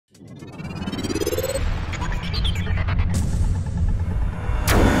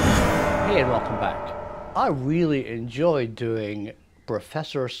I really enjoyed doing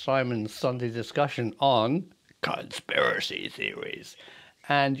Professor Simon Sunday Discussion on conspiracy theories.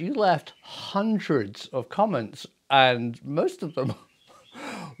 And you left hundreds of comments, and most of them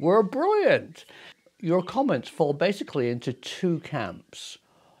were brilliant. Your comments fall basically into two camps.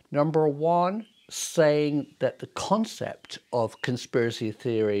 Number one, saying that the concept of conspiracy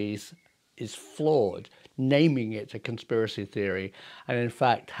theories is flawed, naming it a conspiracy theory, and in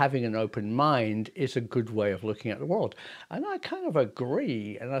fact, having an open mind is a good way of looking at the world. And I kind of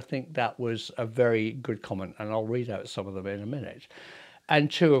agree, and I think that was a very good comment, and I'll read out some of them in a minute.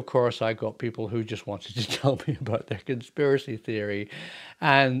 And two, of course, I got people who just wanted to tell me about their conspiracy theory,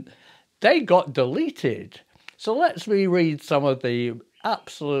 and they got deleted. So let me read some of the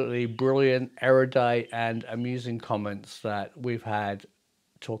absolutely brilliant, erudite, and amusing comments that we've had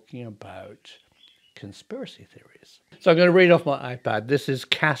talking about conspiracy theories. So I'm going to read off my iPad. This is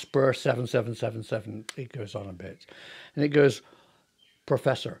Casper7777. It goes on a bit. And it goes,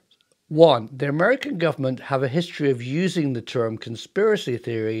 Professor, 1. The American government have a history of using the term conspiracy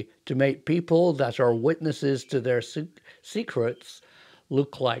theory to make people that are witnesses to their secrets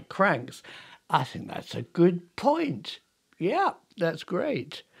look like cranks. I think that's a good point. Yeah, that's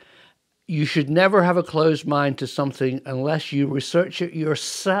great. You should never have a closed mind to something unless you research it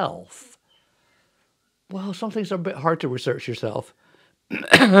yourself. Well, some things are a bit hard to research yourself.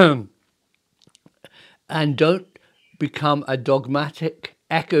 And don't become a dogmatic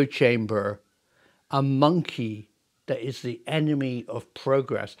echo chamber, a monkey that is the enemy of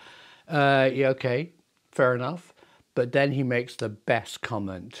progress. Yeah, okay, fair enough. But then he makes the best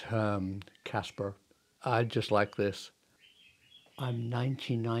comment, Casper. I just like this. I'm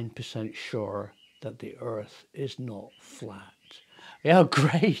 99% sure that the Earth is not flat. Yeah,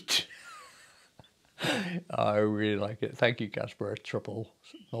 great. I really like it. Thank you, Casper.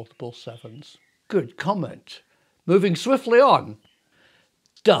 Multiple sevens. Good comment. Moving swiftly on.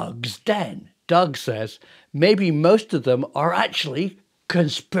 Doug's Den. Doug says, maybe most of them are actually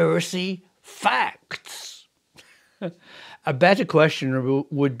conspiracy facts. A better question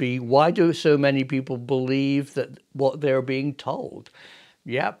would be, why do so many people believe that what they're being told?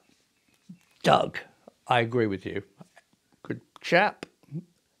 Yep. Doug, I agree with you. Good chap.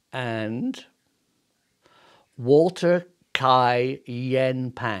 And Walter Kai Yen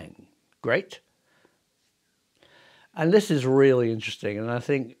Pang. Great. And this is really interesting, and I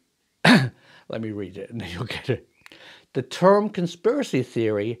think, let me read it and then you'll get it. The term conspiracy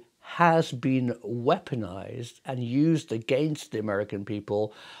theory has been weaponized and used against the American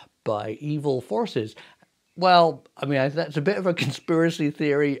people by evil forces. Well, I mean, that's a bit of a conspiracy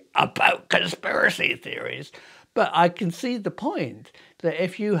theory about conspiracy theories, but I can see the point that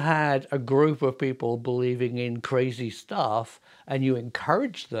if you had a group of people believing in crazy stuff and you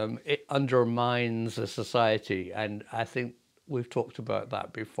encourage them, it undermines a society. And I think we've talked about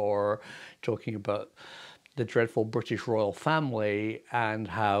that before, talking about the dreadful British royal family and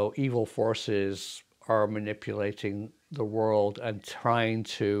how evil forces are manipulating the world and trying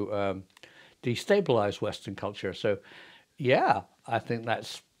to destabilize Western culture. So, yeah, I think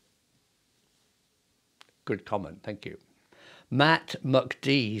that's good comment. Thank you. Matt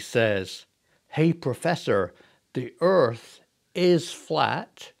McD says, hey, Professor, the Earth is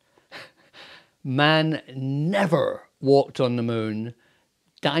flat. Man never walked on the moon.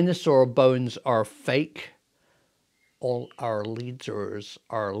 Dinosaur bones are fake. All our leaders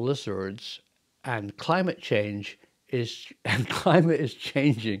are lizards, and climate is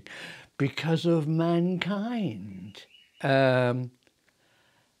changing because of mankind.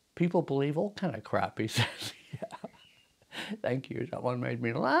 People believe all kind of crap, he says. Yeah. Thank you. That one made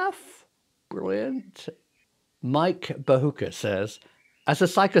me laugh. Brilliant. Mike Bahuka says, as a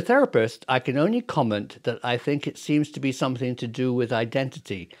psychotherapist, I can only comment that I think it seems to be something to do with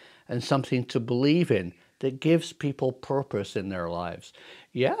identity and something to believe in that gives people purpose in their lives.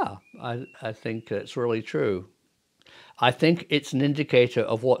 Yeah, I think that's really true. I think it's an indicator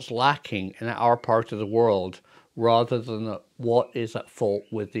of what's lacking in our part of the world rather than what is at fault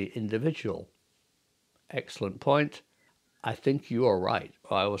with the individual. Excellent point. I think you are right.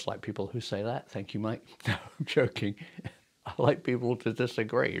 I always like people who say that. Thank you, Mike. No, I'm joking. I like people to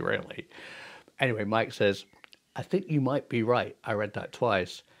disagree, really. Anyway, Mike says, I think you might be right. I read that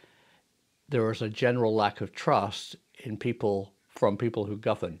twice. There is a general lack of trust in people from people who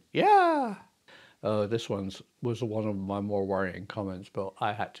govern. Yeah. This was one of my more worrying comments, but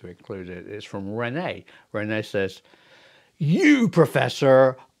I had to include it. It's from Renee. Renee says, you,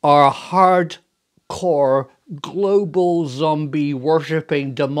 Professor, are a hardcore global zombie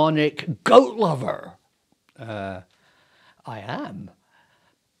worshipping demonic goat lover. I am.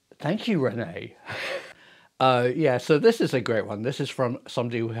 Thank you, Renee. Yeah, so this is a great one. This is from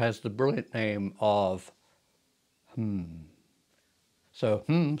somebody who has the brilliant name of So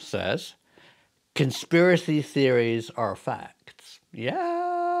says, conspiracy theories are facts.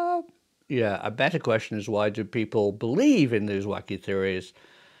 Yeah. Yeah, a better question is, why do people believe in these wacky theories,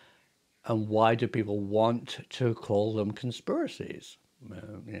 and why do people want to call them conspiracies?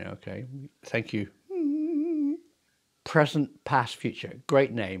 Yeah, okay. Thank you. Present, past, future.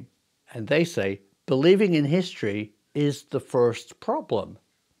 Great name. And they say, believing in history is the first problem.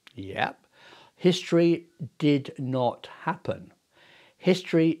 Yep. History did not happen.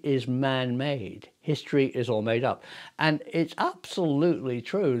 History is man-made. History is all made up. And it's absolutely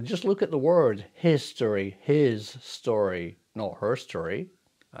true. Just look at the word history, his story, not her story.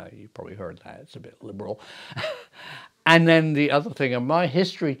 You probably heard that. It's a bit liberal. And then the other thing, my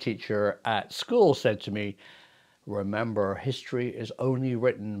history teacher at school said to me, remember, history is only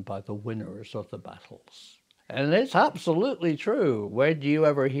written by the winners of the battles. And it's absolutely true. Where do you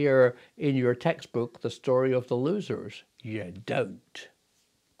ever hear in your textbook the story of the losers? You don't.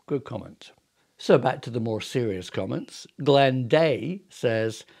 Good comment. So back to the more serious comments. Glenn Day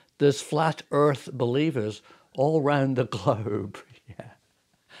says, there's flat earth believers all round the globe. Yeah.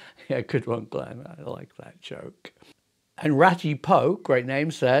 Yeah, good one, Glenn. I like that joke. And Ratty Poe, great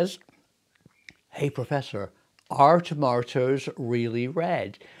name, says, hey, Professor, are tomatoes really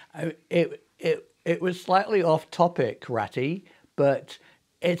red? It was slightly off topic, Ratty, but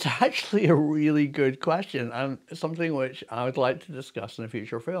it's actually a really good question, and something which I would like to discuss in a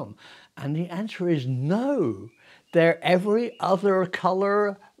future film. And the answer is no. They're every other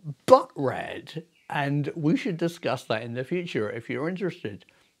color but red. And we should discuss that in the future if you're interested.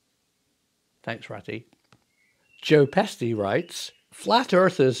 Thanks, Ratty. Joe Pesty writes, flat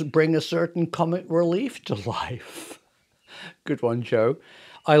earthers bring a certain comic relief to life. Good one, Joe.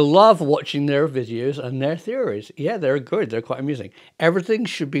 I love watching their videos and their theories. Yeah, they're good. They're quite amusing. Everything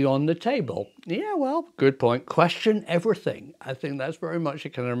should be on the table. Yeah, well, good point. Question everything. I think that's very much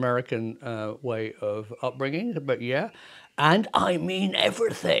a kind of American way of upbringing, but yeah. And I mean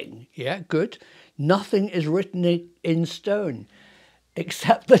everything. Yeah, good. Nothing is written in stone,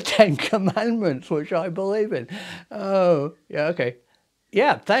 except the Ten Commandments, which I believe in. Oh, yeah, okay.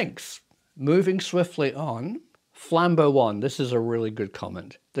 Yeah, thanks. Moving swiftly on. Flambeau 1, this is a really good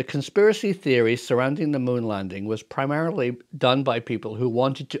comment. The conspiracy theory surrounding the moon landing was primarily done by people who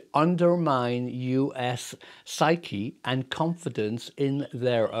wanted to undermine US psyche and confidence in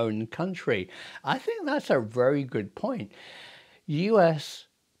their own country. I think that's a very good point. US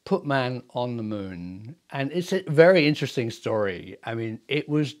put man on the moon, and it's a very interesting story. I mean, it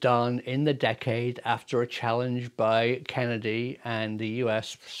was done in the decade after a challenge by Kennedy, and the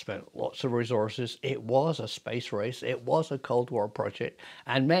US spent lots of resources. It was a space race. It was a Cold War project,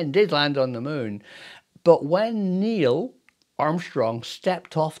 and men did land on the moon. But when Neil Armstrong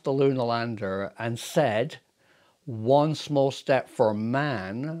stepped off the lunar lander and said, one small step for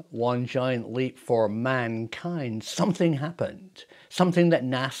man, one giant leap for mankind, something happened. Something that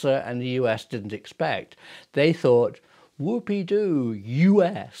NASA and the US didn't expect. They thought, whoopee-doo,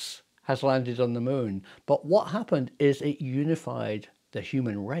 US has landed on the moon. But what happened is it unified the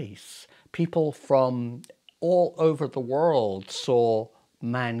human race. People from all over the world saw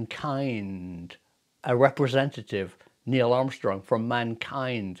mankind, a representative, Neil Armstrong, from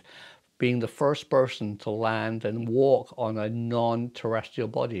mankind, being the first person to land and walk on a non-terrestrial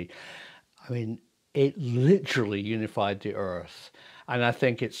body. I mean, it literally unified the Earth. And I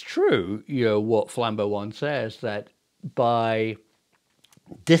think it's true, you know, what Flambeau 1 says, that by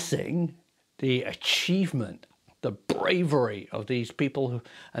dissing the achievement, the bravery of these people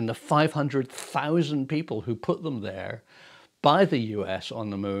and the 500,000 people who put them there by the US on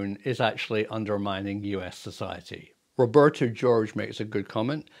the moon is actually undermining US society. Roberto George makes a good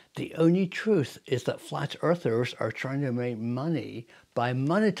comment. The only truth is that flat earthers are trying to make money by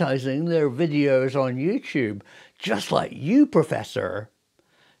monetizing their videos on YouTube, just like you, Professor.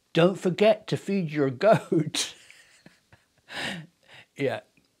 Don't forget to feed your goat. Yeah.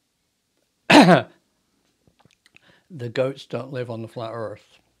 The goats don't live on the flat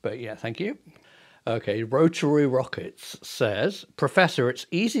earth. But yeah, thank you. Okay, Rotary Rockets says, Professor, it's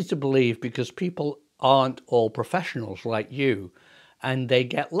easy to believe because people aren't all professionals like you, and they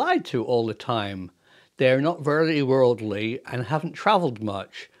get lied to all the time. They're not very worldly and haven't travelled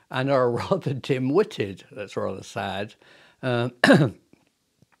much and are rather dim-witted. That's rather sad. There's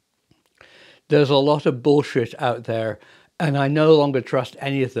a lot of bullshit out there, and I no longer trust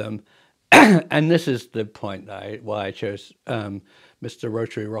any of them. And this is the point why I chose Mr.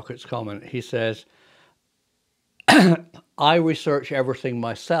 Rotary Rocket's comment. He says, I research everything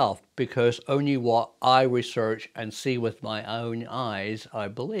myself because only what I research and see with my own eyes I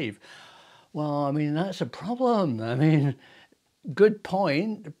believe. Well, I mean, that's a problem. I mean, good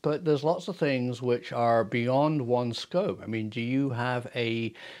point, but there's lots of things which are beyond one's scope. I mean, do you have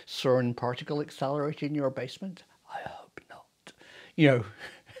a CERN particle accelerator in your basement? I hope not. You know,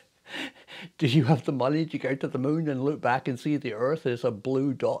 do you have the money to go to the moon and look back and see the Earth as a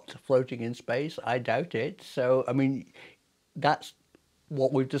blue dot floating in space? I doubt it. So, I mean, that's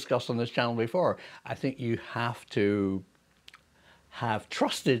what we've discussed on this channel before. I think you have to have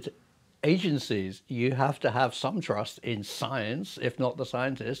trusted agencies. You have to have some trust in science, if not the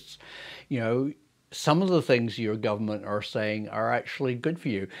scientists. You know, some of the things your government are saying are actually good for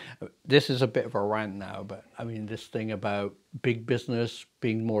you. This is a bit of a rant now, but I mean, this thing about big business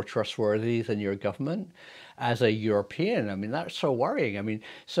being more trustworthy than your government, as a European, I mean, that's so worrying. I mean,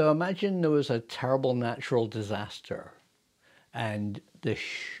 so imagine there was a terrible natural disaster and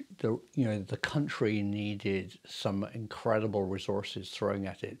the country needed some incredible resources thrown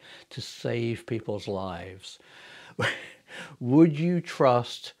at it to save people's lives. Would you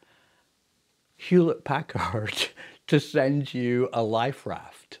trust Hewlett Packard to send you a life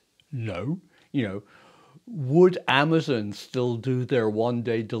raft? No. You know, would Amazon still do their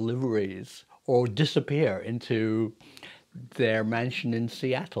one-day deliveries or disappear into their mansion in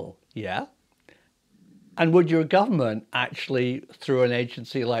Seattle? Yeah. And would your government actually, through an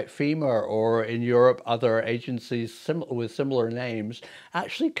agency like FEMA or in Europe, other agencies with similar names,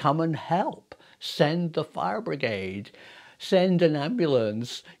 actually come and help, send the fire brigade, send an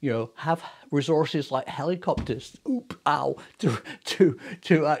ambulance, you know, have resources like helicopters,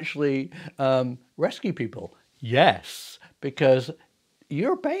 to actually rescue people? Yes, because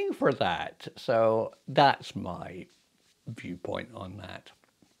you're paying for that. So that's my viewpoint on that.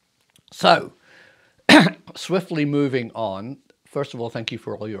 So, swiftly moving on, first of all, thank you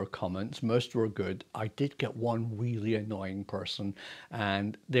for all your comments. Most were good. I did get one really annoying person,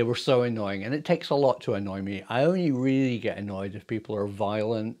 and they were so annoying, and it takes a lot to annoy me. I only really get annoyed if people are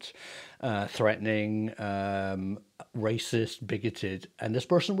violent, threatening, racist, bigoted, and this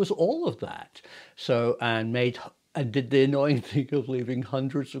person was all of that. So, and did the annoying thing of leaving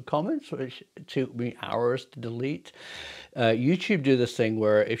hundreds of comments, which took me hours to delete. YouTube do this thing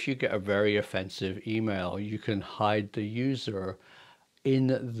where if you get a very offensive email, you can hide the user in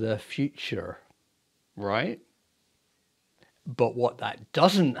the future, right? But what that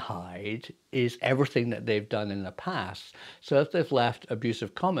doesn't hide is everything that they've done in the past. So if they've left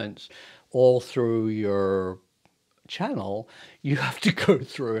abusive comments all through your channel, you have to go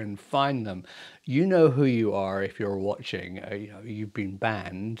through and find them. You know who you are if you're watching. You know, you've been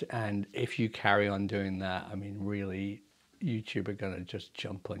banned, and if you carry on doing that, I mean, really, YouTube are going to just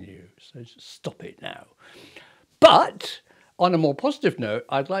jump on you. So just stop it now. But on a more positive note,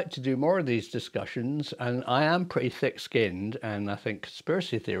 I'd like to do more of these discussions, and I am pretty thick-skinned, and I think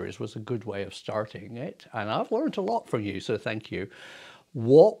conspiracy theories was a good way of starting it, and I've learned a lot from you, so thank you.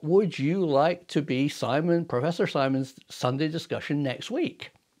 What would you like to be Professor Simon's Sunday Discussion next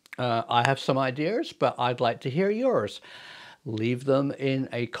week? I have some ideas, but I'd like to hear yours. Leave them in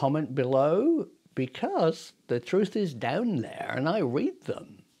a comment below, because the truth is down there and I read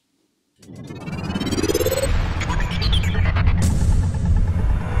them.